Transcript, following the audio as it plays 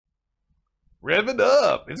Rev it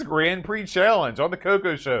up! It's a Grand Prix Challenge on the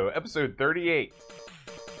CoCo Show, episode 38.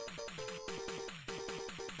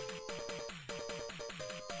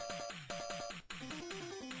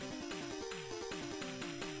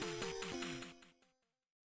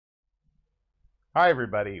 Hi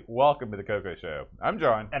everybody, welcome to the CoCo Show. I'm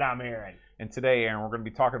John. And I'm Aaron. And today, Aaron, we're going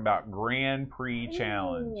to be talking about Grand Prix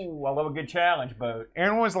Challenge. Ooh, I love a good challenge, boat.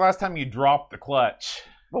 Aaron, when was the last time you dropped the clutch?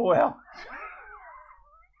 Well,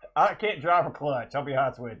 I can't drive a clutch, I'll be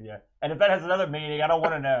honest with you. And if that has another meaning, I don't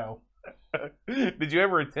want to know. Did you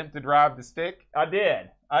ever attempt to drive the stick? I did.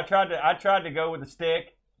 I tried to go with the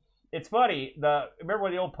stick. It's funny, remember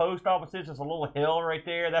where the old post office is? There's a little hill right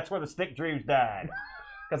there? That's where the stick dreams died.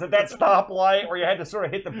 Because at that stoplight where you had to sort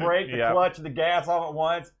of hit the brake, the clutch, and the gas all at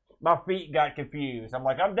once, my feet got confused. I'm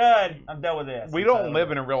like, I'm done. I'm done with this. We don't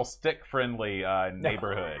live in a real stick-friendly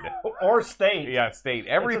neighborhood. Or state. Yeah, state.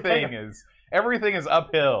 Everything is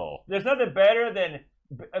uphill. There's nothing better than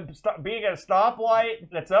being at a stoplight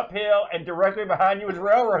that's uphill and directly behind you is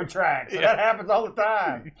railroad tracks. And that happens all the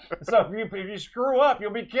time. So if you screw up,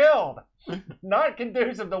 you'll be killed. Not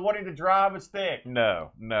conducive to wanting to drive a stick.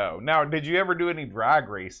 No. Now, did you ever do any drag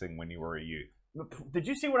racing when you were a youth? Did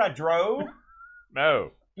you see what I drove?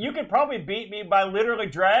 No. You could probably beat me by literally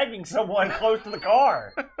dragging someone close to the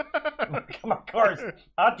car. My cars,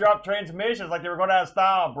 I dropped transmissions like they were going out of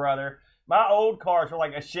style, brother. My old cars were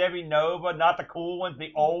like a Chevy Nova, not the cool ones,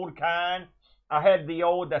 the old kind. I had the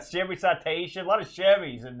Chevy Citation, a lot of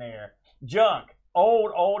Chevys in there. Junk.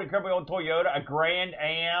 Old, incredibly old Toyota, a Grand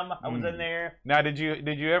Am. I was in there. Now, did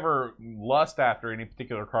you ever lust after any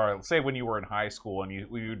particular car? Let's say when you were in high school and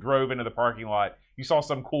you drove into the parking lot, you saw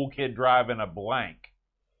some cool kid driving a blank.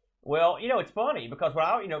 Well, it's funny because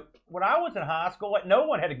when I was in high school, no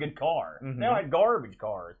one had a good car. They all had garbage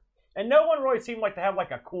cars. And no one really seemed like to have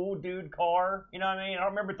like a cool dude car. You know what I mean? I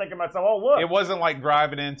remember thinking to myself, oh, look. It wasn't like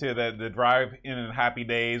driving into the drive-in Happy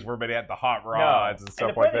Days where everybody had the hot rods and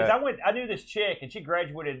stuff like that. I knew this chick, and she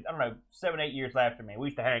graduated, I don't know, 7, 8 years after me. We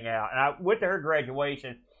used to hang out. And I went to her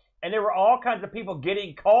graduation, and there were all kinds of people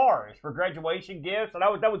getting cars for graduation gifts. And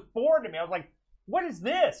that was foreign to me. I was like, what is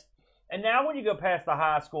this? And now when you go past the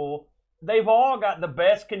high school, they've all got the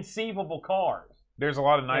best conceivable cars. There's a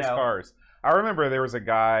lot of nice cars. I remember there was a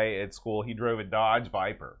guy at school, he drove a Dodge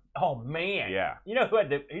Viper. Oh, man. Yeah. You know who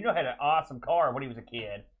had an awesome car when he was a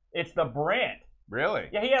kid? It's the Brent. Really?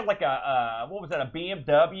 Yeah, he had like a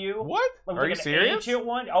BMW? What? Are you serious? Ancient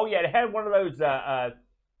one? Oh, yeah, it had one of those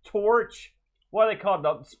torch, what are they called?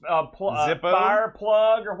 The fire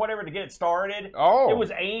plug or whatever to get it started. Oh. It was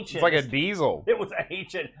ancient. It's like a diesel. It was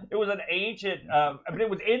ancient. It was an ancient, it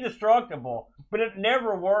was indestructible, but it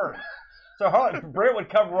never worked. So Brent would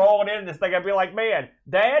come rolling in this thing. I'd be like, man,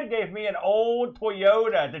 Dad gave me an old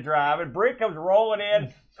Toyota to drive, and Brent comes rolling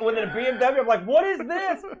in with a BMW. I'm like, what is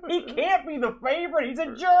this? He can't be the favorite. He's a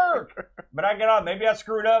jerk. But I get on. Maybe I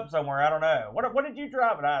screwed up somewhere. I don't know. What did you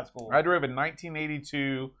drive in high school? I drove a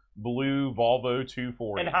 1982 blue Volvo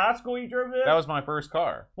 240. In high school you drove this? That was my first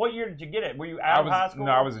car. What year did you get it? Were you out of high school?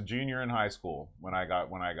 No, I was a junior in high school when I got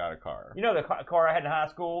a car. You know the car I had in high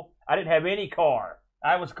school? I didn't have any car.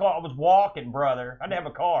 I was walking, brother. I didn't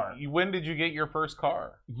have a car. When did you get your first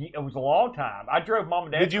car? It was a long time. I drove Mom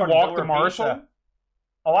and Dad's car. Did you walk to Marshall?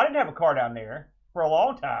 Oh, I didn't have a car down there for a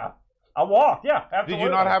long time. I walked, yeah, absolutely. Did you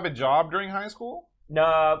not have a job during high school? No,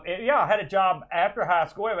 I had a job after high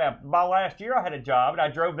school. My last year I had a job, and I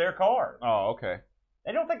drove their car. Oh, okay.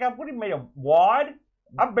 I don't think I would have made a wad.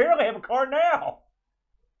 I barely have a car now.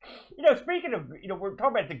 Speaking of, we're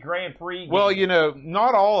talking about the Grand Prix. Well,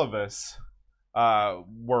 not all of us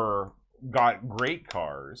got great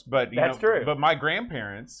cars, but that's true. But my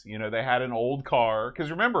grandparents, they had an old car. Because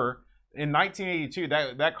remember, in 1982,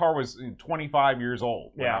 that car was 25 years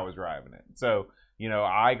old when I was driving it. So,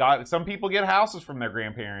 some people get houses from their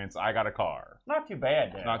grandparents. I got a car. Not too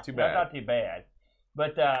bad, though. Not too bad. Not too bad.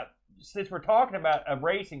 But since we're talking about a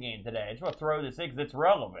racing game today, I just want to throw this in because it's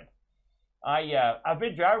relevant. I've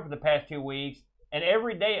been driving for the past 2 weeks. And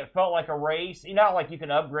every day it felt like a race. You know how like you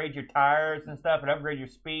can upgrade your tires and stuff and upgrade your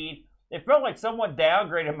speed? It felt like someone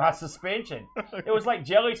downgraded my suspension. It was like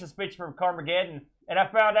jelly suspension from Carmageddon. And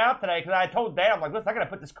I found out today because I told Dad, I'm like, listen, I got to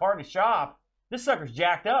put this car in the shop. This sucker's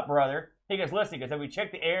jacked up, brother. He goes, listen, have we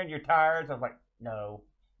checked the air in your tires? I was like, no.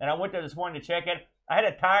 And I went there this morning to check it. I had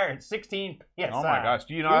a tire at 16 PSI. Oh my gosh.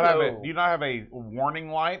 Do you not have a warning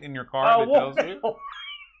light in your car that tells you?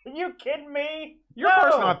 Are you kidding me? Your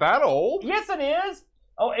car's not that old. Yes, it is.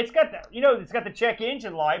 Oh, it's got the check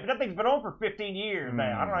engine light, but that thing's been on for 15 years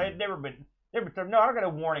now. I don't know. It's never been. No, I got a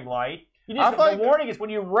warning light. The warning is when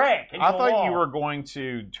you wreck. I thought you were going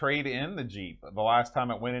to trade in the Jeep the last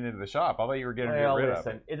time it went into the shop. I thought you were going to get rid of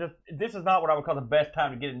it. This is not what I would call the best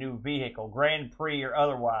time to get a new vehicle, Grand Prix or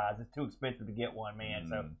otherwise. It's too expensive to get one, man.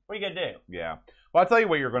 So what are you going to do? Yeah. Well, I'll tell you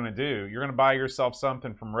what you're going to do. You're going to buy yourself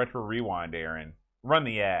something from Retro Rewind, Aaron. Run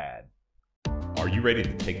the ad. Are you ready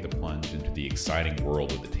to take the plunge into the exciting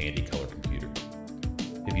world of the Tandy Color Computer?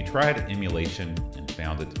 Have you tried emulation and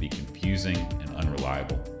found it to be confusing and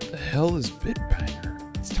unreliable? The hell is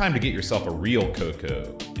Bitbanger? It's time to get yourself a real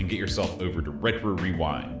CoCo and get yourself over to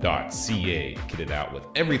RetroRewind.ca to get it out with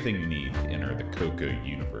everything you need to enter the CoCo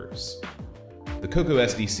universe. The CoCo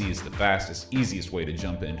SDC is the fastest, easiest way to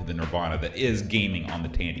jump into the nirvana that is gaming on the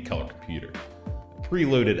Tandy Color Computer. A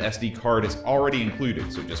preloaded SD card is already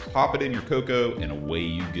included, so just pop it in your CoCo and away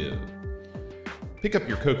you go. Pick up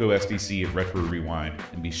your CoCo SDC at Retro Rewind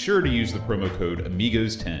and be sure to use the promo code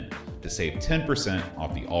AMIGOS10 to save 10%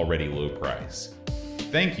 off the already low price.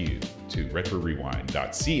 Thank you to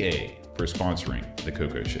RetroRewind.ca for sponsoring the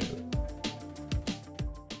CoCo Show.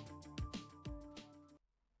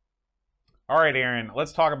 All right, Aaron,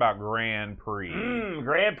 let's talk about Grand Prix.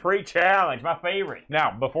 Grand Prix Challenge, my favorite.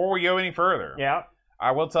 Now, before we go any further,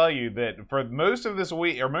 I will tell you that for most of this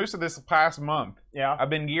week, or most of this past month, I've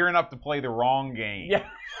been gearing up to play the wrong game. Yeah.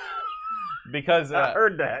 Because I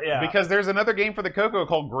heard that, Because there's another game for the CoCo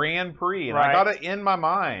called Grand Prix, and I got it in my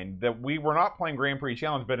mind that we were not playing Grand Prix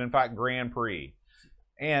Challenge, but in fact Grand Prix.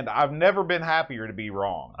 And I've never been happier to be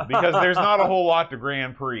wrong, because there's not a whole lot to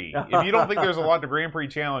Grand Prix. If you don't think there's a lot to Grand Prix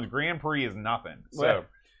Challenge, Grand Prix is nothing. So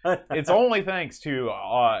it's only thanks to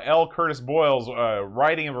L. Curtis Boyle's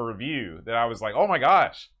writing of a review that I was like, oh my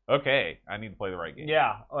gosh, okay, I need to play the right game.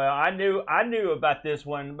 Yeah, well, I knew about this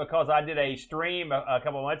one because I did a stream a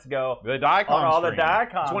couple of months ago. The Diecom on all stream. the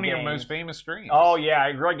Diecom It's one of your games. most famous streams. Oh yeah, I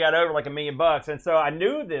really got over like $1 million, and so I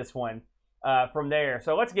knew this one from there.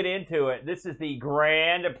 So let's get into it. This is the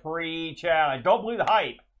Grand Prix Challenge. Don't believe the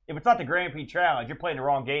hype. If it's not the Grand Prix Challenge, you're playing the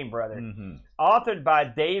wrong game, brother. Authored by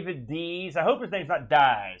David Dees. I hope his name's not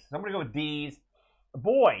Dies. So I'm going to go with Dees.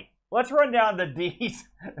 Boy, let's run down the Dees.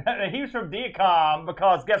 He was from Diecom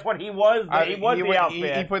because guess what? He was the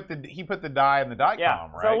outfit. He put the die in the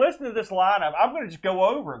Diecom, right? So listen to this lineup. I'm going to just go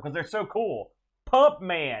over it because they're so cool. Pump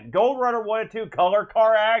Man, Gold Runner 1 and 2, Color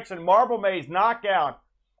Car Action, Marble Maze, Knockout,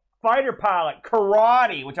 Fighter Pilot,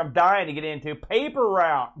 Karate, which I'm dying to get into, Paper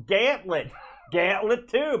Route, Gantlet, Gantlet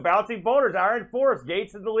 2, Bouncing Boulders, Iron Force,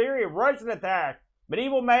 Gates of Delirium, Russian Attack,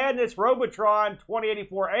 Medieval Madness, Robotron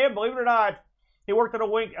 2084, and believe it or not, he worked on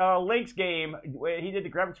a Lynx game. He did the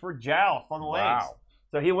graphics for Joust on the Lynx.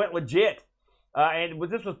 So he went legit. And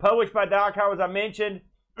this was published by Diecom, as I mentioned.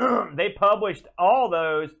 They published all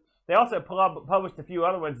those. They also published a few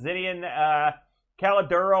other ones. Zennian,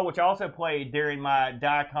 Caladuro, which I also played during my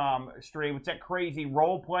Diecom stream. It's that crazy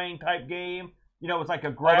role-playing type game. You know, it's like a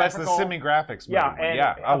graphical... Oh, that's the semi-graphics mode.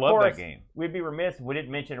 Yeah, I love that game. We'd be remiss if we didn't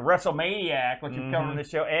mention WrestleManiac, which we've covered on this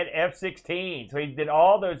show, and F-16. So he did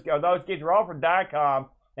all those games were all from Diecom,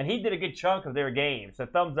 and he did a good chunk of their games. So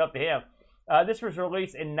thumbs up to him. This was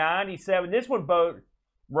released in '97. This one both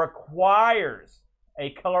requires a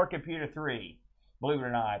Color Computer 3, believe it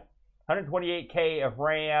or not. 128K of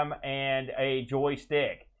RAM and a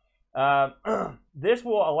joystick. This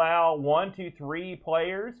will allow 1, 2, 3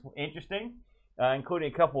 players. Interesting.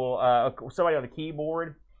 Including a couple, somebody on the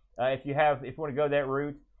keyboard, if you want to go that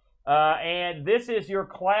route. And this is your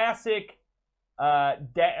classic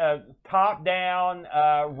top-down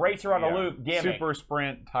racer on a loop gimmick. Super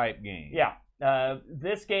sprint type game. Yeah.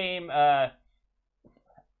 This game,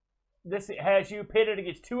 this has you pitted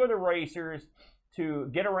against 2 other racers to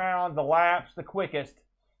get around the laps the quickest.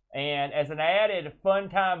 And as an added fun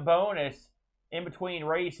time bonus, in between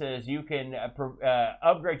races, you can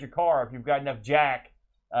upgrade your car if you've got enough jack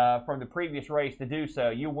from the previous race to do so.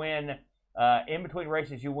 You win, in between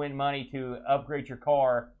races, you win money to upgrade your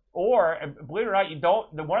car. Or, believe it or not, you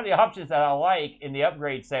don't. One of the options that I like in the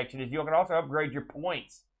upgrade section is you can also upgrade your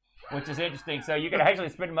points, which is interesting. So you can actually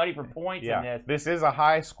spend money for points in this. This is a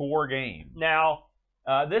high score game. Now,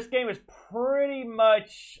 this game is pretty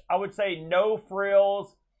much, I would say, no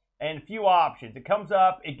frills and few options. It comes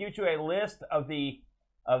up, it gives you a list of the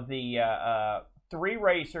 3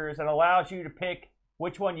 racers and allows you to pick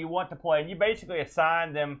which one you want to play. And you basically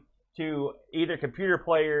assign them to either computer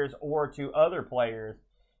players or to other players.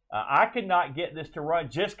 I could not get this to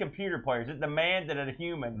run just computer players. It demanded that a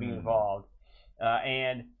human be involved.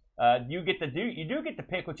 You do get to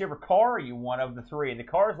pick whichever car you want of the 3. And the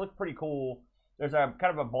cars look pretty cool. There's a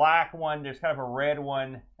kind of a black one. There's kind of a red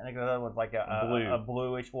one. I think the other one's like a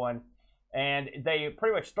bluish one. And they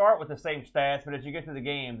pretty much start with the same stats, but as you get through the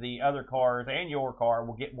game, the other cars and your car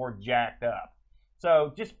will get more jacked up.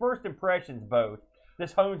 So just first impressions, both.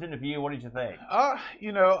 This hones into view. What did you think?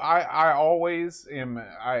 You know, I always am.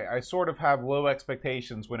 I sort of have low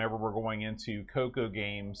expectations whenever we're going into CoCo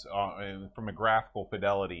games from a graphical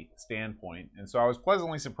fidelity standpoint, and so I was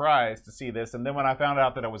pleasantly surprised to see this. And then when I found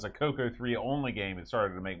out that it was a CoCo 3 only game, it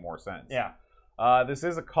started to make more sense. Yeah. This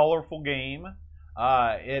is a colorful game.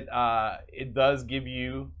 It does give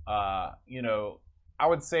you, you know, I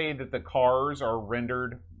would say that the cars are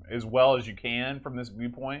rendered as well as you can from this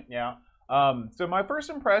viewpoint. Yeah. So my first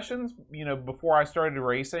impressions, you know, before I started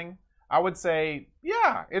racing, I would say,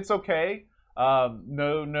 yeah, it's okay.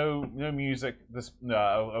 No music. This,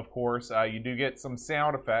 of course, you do get some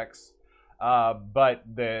sound effects, but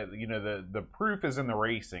the proof is in the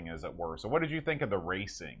racing, as it were. So what did you think of the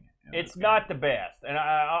racing? It's not the best, and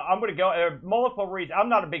I'm going to go multiple reasons. I'm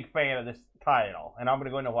not a big fan of this title, and I'm going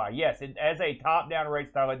to go into why. Yes, as a top-down race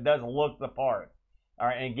title, it does look the part. All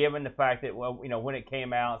right, and given the fact that, well, you know, when it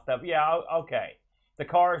came out and stuff, yeah, okay. The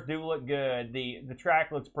cars do look good. The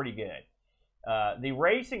track looks pretty good. The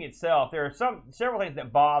racing itself, there are several things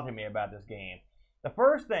that bother me about this game. The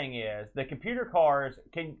first thing is the computer cars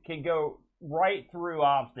can go right through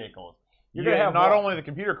obstacles. You're gonna have not only the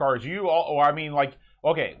computer cars, I mean, like,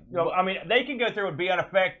 okay. No, I mean, they can go through and be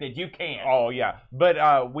unaffected. You can't. Oh, yeah.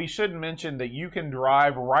 But we should mention that you can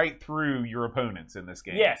drive right through your opponents in this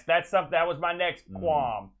game. Yes, that's something. That was my next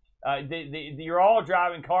qualm. You're all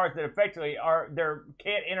driving cars that effectively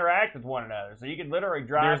can't interact with one another. So you can literally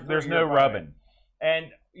drive. There's no rubbing. And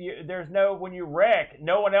when you wreck,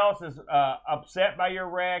 no one else is upset by your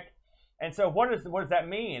wreck. And so what does that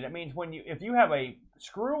mean? It means if you have a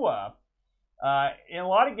screw up, in a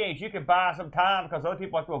lot of games, you can buy some time because other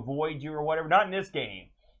people have to avoid you or whatever. Not in this game.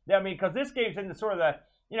 I mean, because this game's in the sort of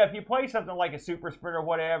if you play something like a Super Sprint or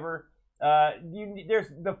whatever, there's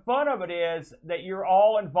the fun of it is that you're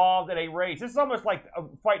all involved in a race. This is almost like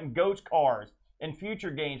fighting ghost cars in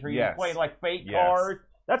future games where you just play like fake cars.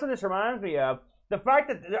 That's what this reminds me of. The fact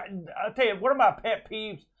that, I'll tell you, one of my pet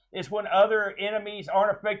peeves is when other enemies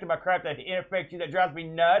aren't affected by crap that affect you. That drives me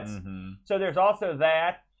nuts. So there's also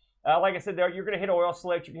that. Like I said, you're going to hit oil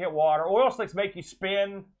slicks, you can hit water. Oil slicks make you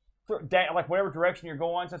spin like whatever direction you're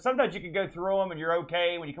going. So sometimes you can go through them and you're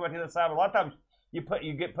okay when you come out to the other side. But a lot of times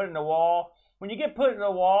you get put in the wall. When you get put in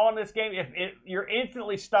the wall in this game, you're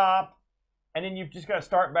instantly stopped, and then you've just got to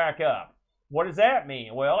start back up. What does that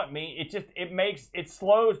mean? Well, it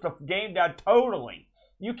slows the game down totally.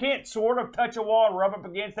 You can't sort of touch a wall and rub up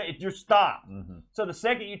against it. You're stopped. So the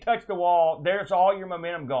second you touch the wall, there's all your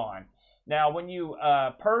momentum gone. Now, when you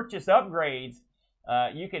purchase upgrades,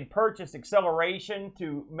 you can purchase acceleration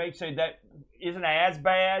to make sure that isn't as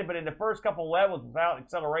bad, but in the first couple levels without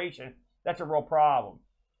acceleration, that's a real problem.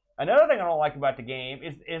 Another thing I don't like about the game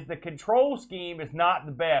is the control scheme is not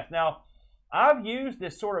the best. Now, I've used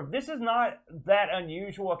this is not that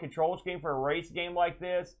unusual a control scheme for a race game like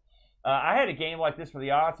this. I had a game like this for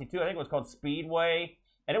the Odyssey too. I think it was called Speedway.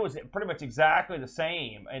 And it was pretty much exactly the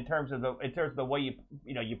same in terms of the way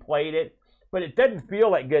you played it, but it doesn't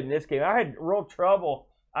feel that good in this game. I had real trouble.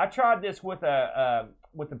 I tried this with the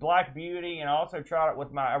Black Beauty, and I also tried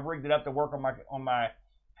it I rigged it up to work on my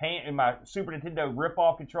Super Nintendo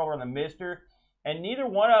rip-off controller on the Mister, and neither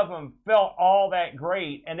one of them felt all that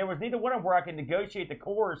great, and there was neither one of them where I could negotiate the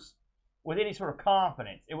course with any sort of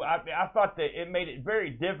confidence. I thought that it made it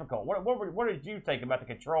very difficult. What did you think about the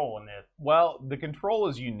control in this? Well, the control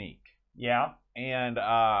is unique. Yeah. And,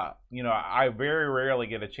 I very rarely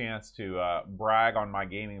get a chance to brag on my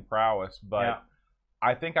gaming prowess, but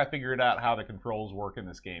I think I figured out how the controls work in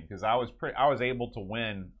this game because I was able to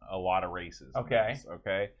win a lot of races.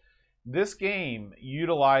 Okay. This game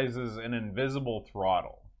utilizes an invisible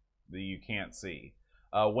throttle that you can't see.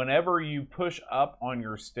 Whenever you push up on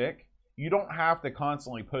your stick, you don't have to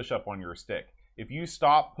constantly push up on your stick. If you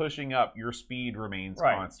stop pushing up, your speed remains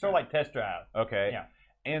constant. Sort of like test drive. Okay. Yeah.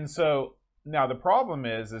 And so now the problem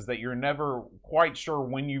is that you're never quite sure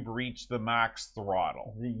when you've reached the max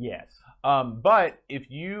throttle. Yes. But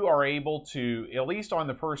if you are able to, at least on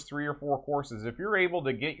the first 3 or 4 courses, if you're able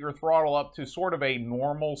to get your throttle up to sort of a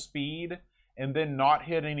normal speed and then not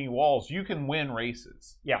hit any walls, you can win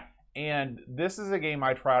races. Yeah. And this is a game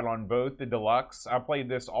I tried on both the Deluxe. I played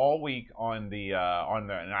this all week on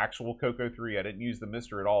an actual CoCo 3. I didn't use the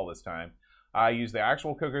Mister at all this time. I used the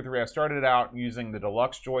actual CoCo 3. I started out using the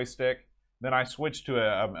Deluxe joystick. Then I switched to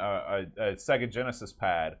a Sega Genesis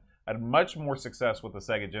pad. I had much more success with the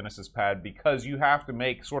Sega Genesis pad because you have to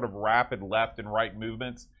make sort of rapid left and right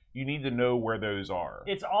movements you need to know where those are.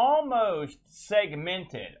 It's almost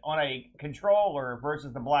segmented on a controller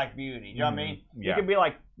versus the Black Beauty. You know what I mean? Yeah. You can be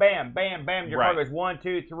like, bam, bam, bam. Your car goes 1,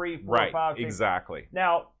 2, 3, 4, 5, 6. Exactly.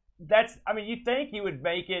 Now, you think you would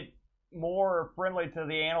make it more friendly to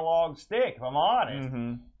the analog stick, if I'm honest.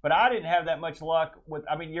 But I didn't have that much luck with.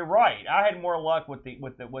 I mean, you're right. I had more luck with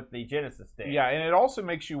the Genesis stick. Yeah, and it also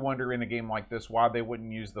makes you wonder in a game like this why they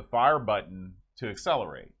wouldn't use the fire button to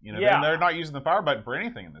accelerate. You know, they're not using the fire button for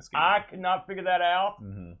anything in this game. I could not figure that out.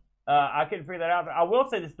 I couldn't figure that out. I will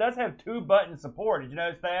say this does have 2-button support. Did you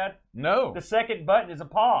notice that? No. The second button is a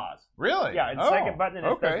pause. Really? Yeah, the second button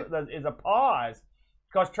is a pause.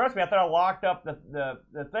 Because trust me, I thought I locked up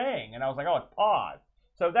the thing, and I was like, oh, it's pause.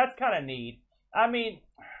 So that's kind of neat. I mean,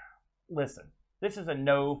 listen, this is a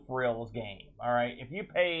no-frills game, all right? If you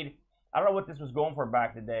paid, I don't know what this was going for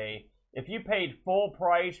back in the day. If you paid full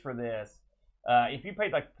price for this, if you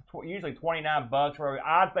paid like usually $29,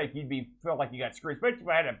 I think you'd feel like you got screwed. Especially if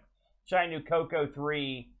I had a shiny new CoCo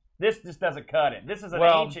 3. This just doesn't cut it. This is an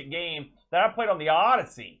ancient game that I played on the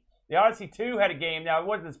Odyssey. The Odyssey 2 had a game. Now, it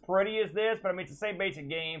wasn't as pretty as this, but I mean, it's the same basic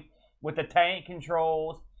game with the tank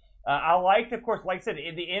controls. I liked, of course, like I said,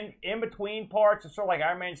 the in-between parts are sort of like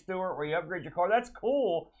Iron Man Stewart where you upgrade your car. That's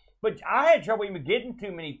cool, but I had trouble even getting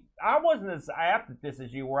too many. I wasn't as apt at this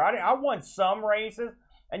as you were. I won some races,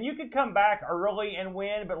 and you could come back early and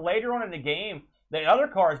win, but later on in the game, the other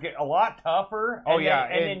cars get a lot tougher. And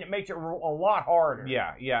then it makes it a lot harder.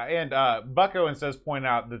 Yeah, and Bucko says point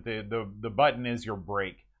out that the button is your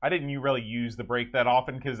brake. I didn't really use the brake that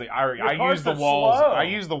often because I use the walls. Slow. I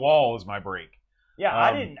use the wall as my brake. Yeah,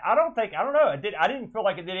 I didn't. I don't know. I didn't feel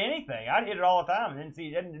like it did anything. I hit it all the time. It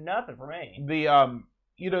didn't do nothing for me.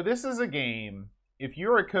 This is a game. If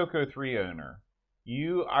you're a CoCo 3 owner,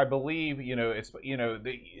 I believe, the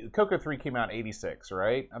CoCo 3 came out in '86,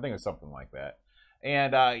 right? I think it was something like that.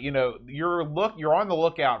 And you're on the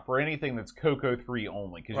lookout for anything that's CoCo 3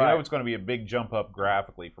 only because you know it's going to be a big jump up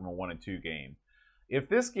graphically from a 1 and 2 game.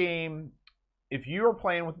 If you are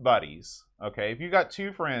playing with buddies, okay, if you got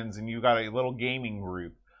 2 friends and you got a little gaming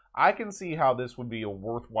group, I can see how this would be a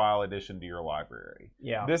worthwhile addition to your library.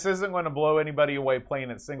 Yeah. This isn't going to blow anybody away playing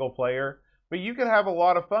it single player, but you could have a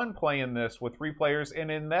lot of fun playing this with 3 players, and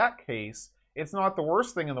in that case, it's not the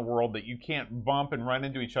worst thing in the world that you can't bump and run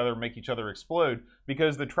into each other and make each other explode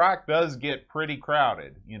because the track does get pretty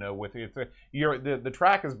crowded. The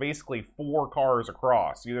track is basically 4 cars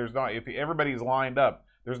across. There's not, if everybody's lined up,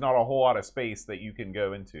 there's not a whole lot of space that you can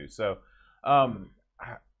go into. So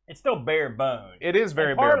it's still bare bones. It is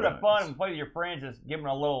very bare bones. Part of the fun and play with your friends is giving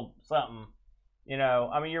a little something.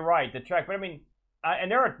 I mean, you're right. The track, but I mean,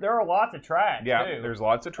 and there are lots of tracks. Yeah, too. There's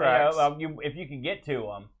lots of tracks. If you can get to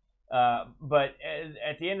them. But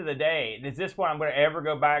at the end of the day, is this one I'm going to ever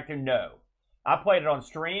go back to? No. I played it on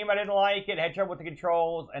stream. I didn't like it. Had trouble with the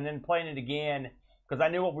controls. And then playing it again because I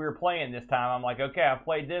knew what we were playing this time. I'm like, okay, I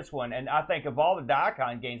played this one. And I think of all the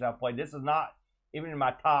Daikon games I've played, this is not even in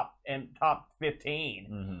my top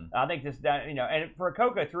 15. I think this, and for a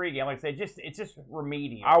CoCo 3 game, like I said, it's just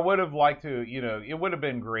remedial. I would have liked to, it would have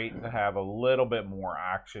been great to have a little bit more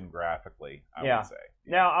action graphically, I would say.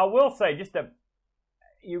 Now, I will say,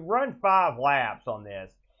 you run 5 laps on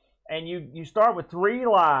this, and you start with 3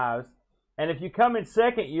 lives, and if you come in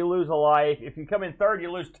second, you lose a life. If you come in third,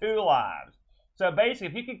 you lose 2 lives. So basically,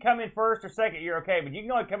 if you can come in first or second, you're okay, but you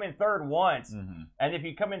can only come in third once, and if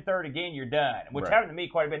you come in third again, you're done, which happened to me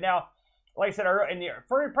quite a bit. Now, like I said,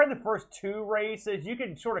 probably the first 2 races, you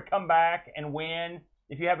can sort of come back and win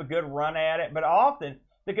if you have a good run at it, but often,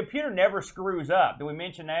 the computer never screws up. Did we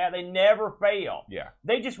mention that? They never fail. Yeah.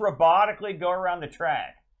 They just robotically go around the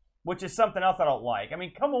track, which is something else I don't like. I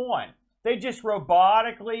mean, come on. They just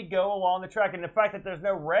robotically go along the track. And the fact that there's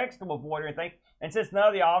no wrecks to avoid or anything, and since none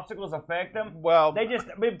of the obstacles affect them,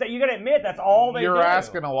 you got to admit that's all they do. You're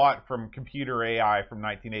asking a lot from computer AI from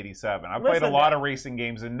 1987. I played a lot of racing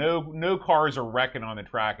games, and no cars are wrecking on the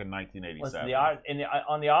track in 1987. Listen,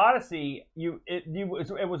 on the Odyssey,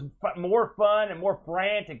 it was more fun and more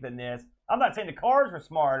frantic than this. I'm not saying the cars were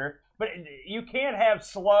smarter, but you can't have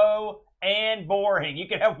slow and boring. You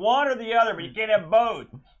can have one or the other, but you can't have both.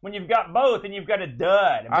 When you've got both, then you've got a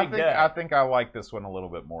dud. I think I like this one a little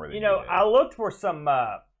bit more than you did. I looked for some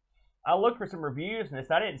reviews in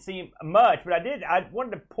this. I didn't see much, but I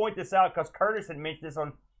wanted to point this out because Curtis had mentioned this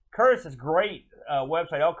on Curtis's great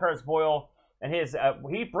website, L. Curtis Boyle, and his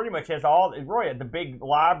he pretty much has the big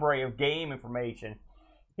library of game information.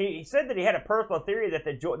 He said that he had a personal theory that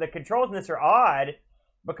the controls in this are odd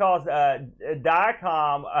because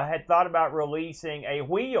Diacom had thought about releasing a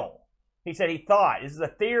wheel. He said this is a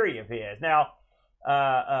theory of his. Now,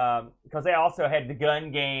 because they also had the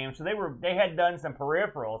gun game, so they had done some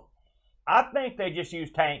peripherals. I think they just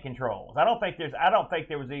used tank controls. I don't think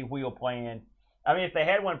there was any wheel plan. I mean, if they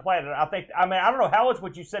had one planned, I don't know how else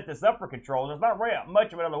would you set this up for control. There's not really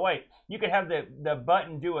much of another way. You could have the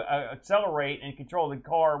button do accelerate and control the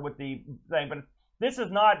car with the thing, but this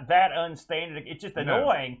is not that unstandard. It's just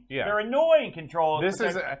annoying. Yeah. They're annoying controls. This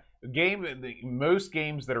is a game. Most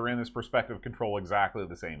games that are in this perspective control exactly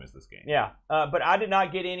the same as this game. Yeah, but I did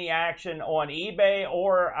not get any action on eBay,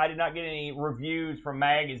 or I did not get any reviews from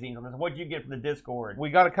magazines on this. What did you get from the Discord?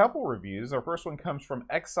 We got a couple reviews. Our first one comes from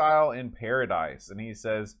Exile in Paradise, and he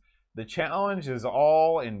says, "The challenge is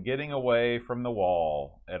all in getting away from the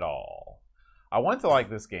wall at all. I want to like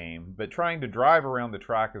this game, but trying to drive around the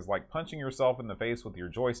track is like punching yourself in the face with your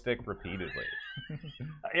joystick repeatedly."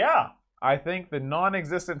 Yeah. I think the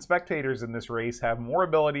non-existent spectators in this race have more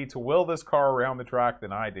ability to will this car around the track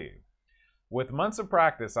than I do. With months of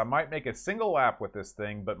practice, I might make a single lap with this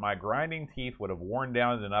thing, but my grinding teeth would have worn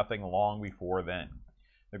down to nothing long before then.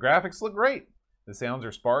 The graphics look great. The sounds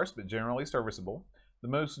are sparse, but generally serviceable. The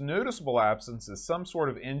most noticeable absence is some sort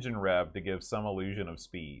of engine rev to give some illusion of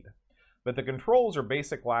speed. But the controls or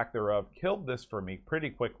basic lack thereof killed this for me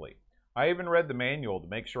pretty quickly. I even read the manual to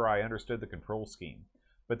make sure I understood the control scheme,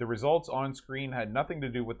 but the results on screen had nothing to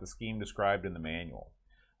do with the scheme described in the manual.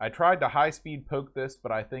 I tried to high-speed poke this,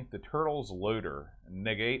 but I think the Turtles loader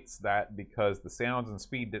negates that because the sounds and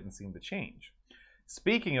speed didn't seem to change.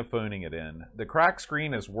 Speaking of phoning it in, the crack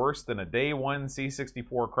screen is worse than a day one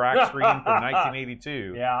C64 crack screen from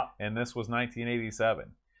 1982, Yeah. and this was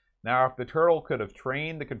 1987. Now, if the Turtle could have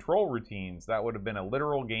trained the control routines, that would have been a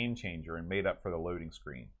literal game changer and made up for the loading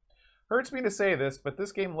screen. Hurts me to say this, but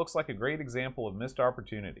this game looks like a great example of missed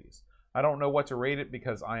opportunities. I don't know what to rate it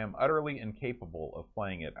because I am utterly incapable of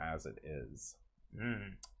playing it as it is.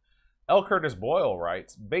 L. Curtis Boyle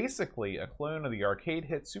writes, basically a clone of the arcade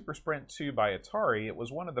hit Super Sprint 2 by Atari, it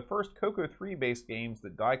was one of the first CoCo 3-based games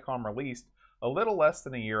that Diecom released a little less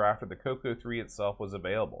than a year after the CoCo 3 itself was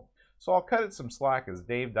available. So I'll cut it some slack as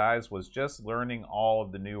Dave Dies was just learning all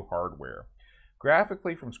of the new hardware.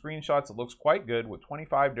 Graphically, from screenshots, it looks quite good with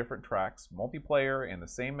 25 different tracks, multiplayer, and the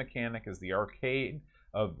same mechanic as the arcade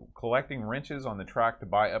of collecting wrenches on the track to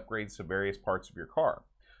buy upgrades to various parts of your car.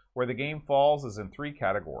 Where the game falls is in 3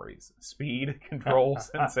 categories: speed, controls,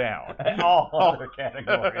 and sound. All other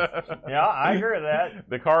categories. Yeah, I agree with that.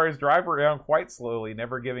 The cars drive around quite slowly,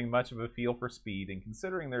 never giving much of a feel for speed, and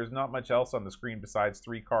considering there's not much else on the screen besides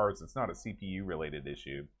 3 cars, it's not a CPU-related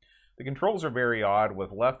issue. The controls are very odd,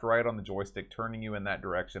 with left-right on the joystick turning you in that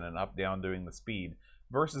direction and up-down doing the speed,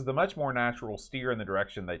 versus the much more natural steer in the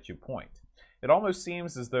direction that you point. It almost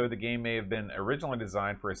seems as though the game may have been originally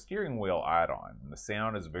designed for a steering wheel add-on, and the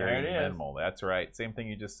sound is very minimal. That's right, same thing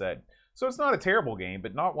you just said. So it's not a terrible game,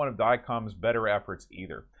 but not one of Diecom's better efforts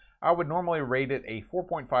either. I would normally rate it a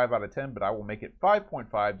 4.5 out of 10, but I will make it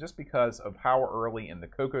 5.5 just because of how early in the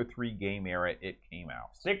CoCo 3 game era it came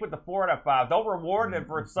out. Stick with the 4 out of 5. Don't reward them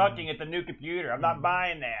for sucking at the new computer. I'm not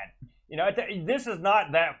buying that. You know, this is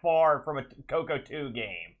not that far from a CoCo 2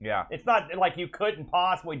 game. Yeah. It's not like you couldn't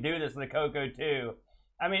possibly do this in the CoCo 2.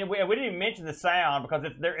 I mean, we didn't even mention the sound because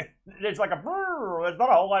there's like a brrr. There's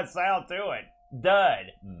not a whole lot of sound to it.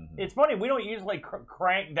 Dud. It's funny, we don't usually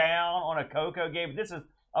crank down on a CoCo game, but this is,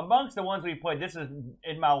 amongst the ones we played, this is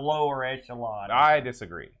in my lower echelon. I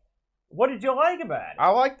disagree. What did you like about it? I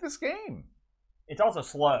like this game. It's also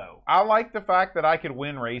slow. I like the fact that I could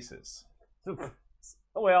win races.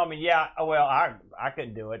 Well, I mean, yeah. Well, I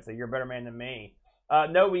couldn't do it, so you're a better man than me.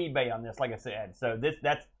 No eBay on this, like I said. So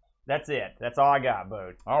that's it. That's all I got,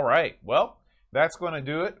 Bo. All right. Well, that's going to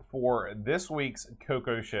do it for this week's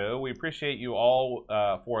CoCo Show. We appreciate you all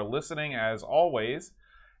for listening, as always.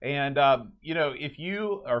 And, you know, if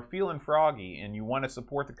you are feeling froggy and you want to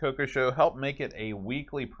support the CoCo Show, help make it a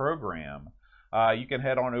weekly program, you can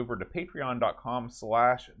head on over to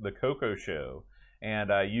patreon.com/theCoCo Show.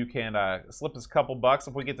 And you can slip us a couple bucks.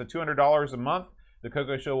 If we get to $200 a month, the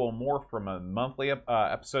CoCo Show will morph from a monthly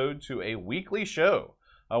episode to a weekly show.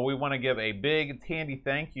 We want to give a big Tandy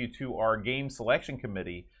thank you to our game selection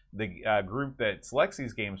committee, the group that selects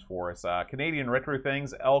these games for us. Canadian Retro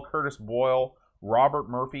Things, L. Curtis Boyle, Robert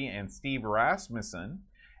Murphy, and Steve Rasmussen.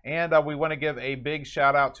 And we want to give a big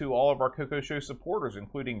shout out to all of our CoCo Show supporters,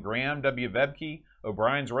 including Graham W. Vebke,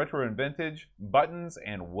 O'Brien's Retro and Vintage, Buttons,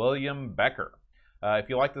 and William Becker. If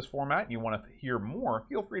you like this format and you want to hear more,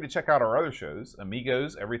 feel free to check out our other shows: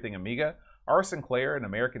 Amigos, Everything Amiga, R. Sinclair, An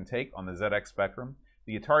American Take on the ZX Spectrum,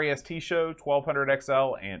 the Atari ST Show,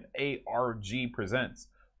 1200XL, and ARG Presents,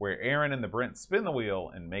 where Aaron and the Brent spin the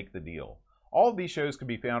wheel and make the deal. All of these shows can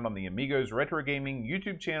be found on the Amigos Retro Gaming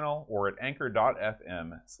YouTube channel or at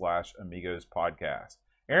anchor.fm/Amigos Podcast.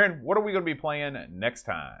 Aaron, what are we going to be playing next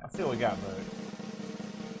time? Let's see what we got, bud.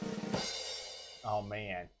 Oh,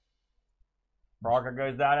 man. Frogger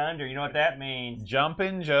goes down under. You know what that means.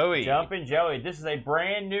 Jumpin' Joey. Jumpin' Joey. This is a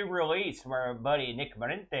brand new release from our buddy Nick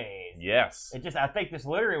Marentes. Yes. I think this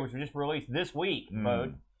literally was just released this week,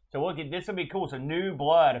 bud. So we'll get, this will be cool. It's a new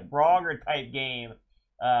blood, a Frogger type game.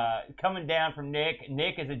 Coming down from Nick.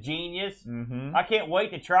 Nick is a genius. I can't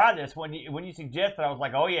wait to try this. When you suggested, I was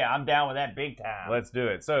like, oh yeah, I'm down with that big time. Let's do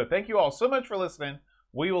it. So thank you all so much for listening.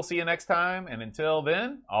 We will see you next time. And until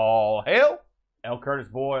then, all hail L. Curtis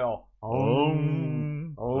Boyle.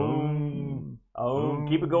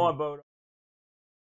 Keep it going, Bodo.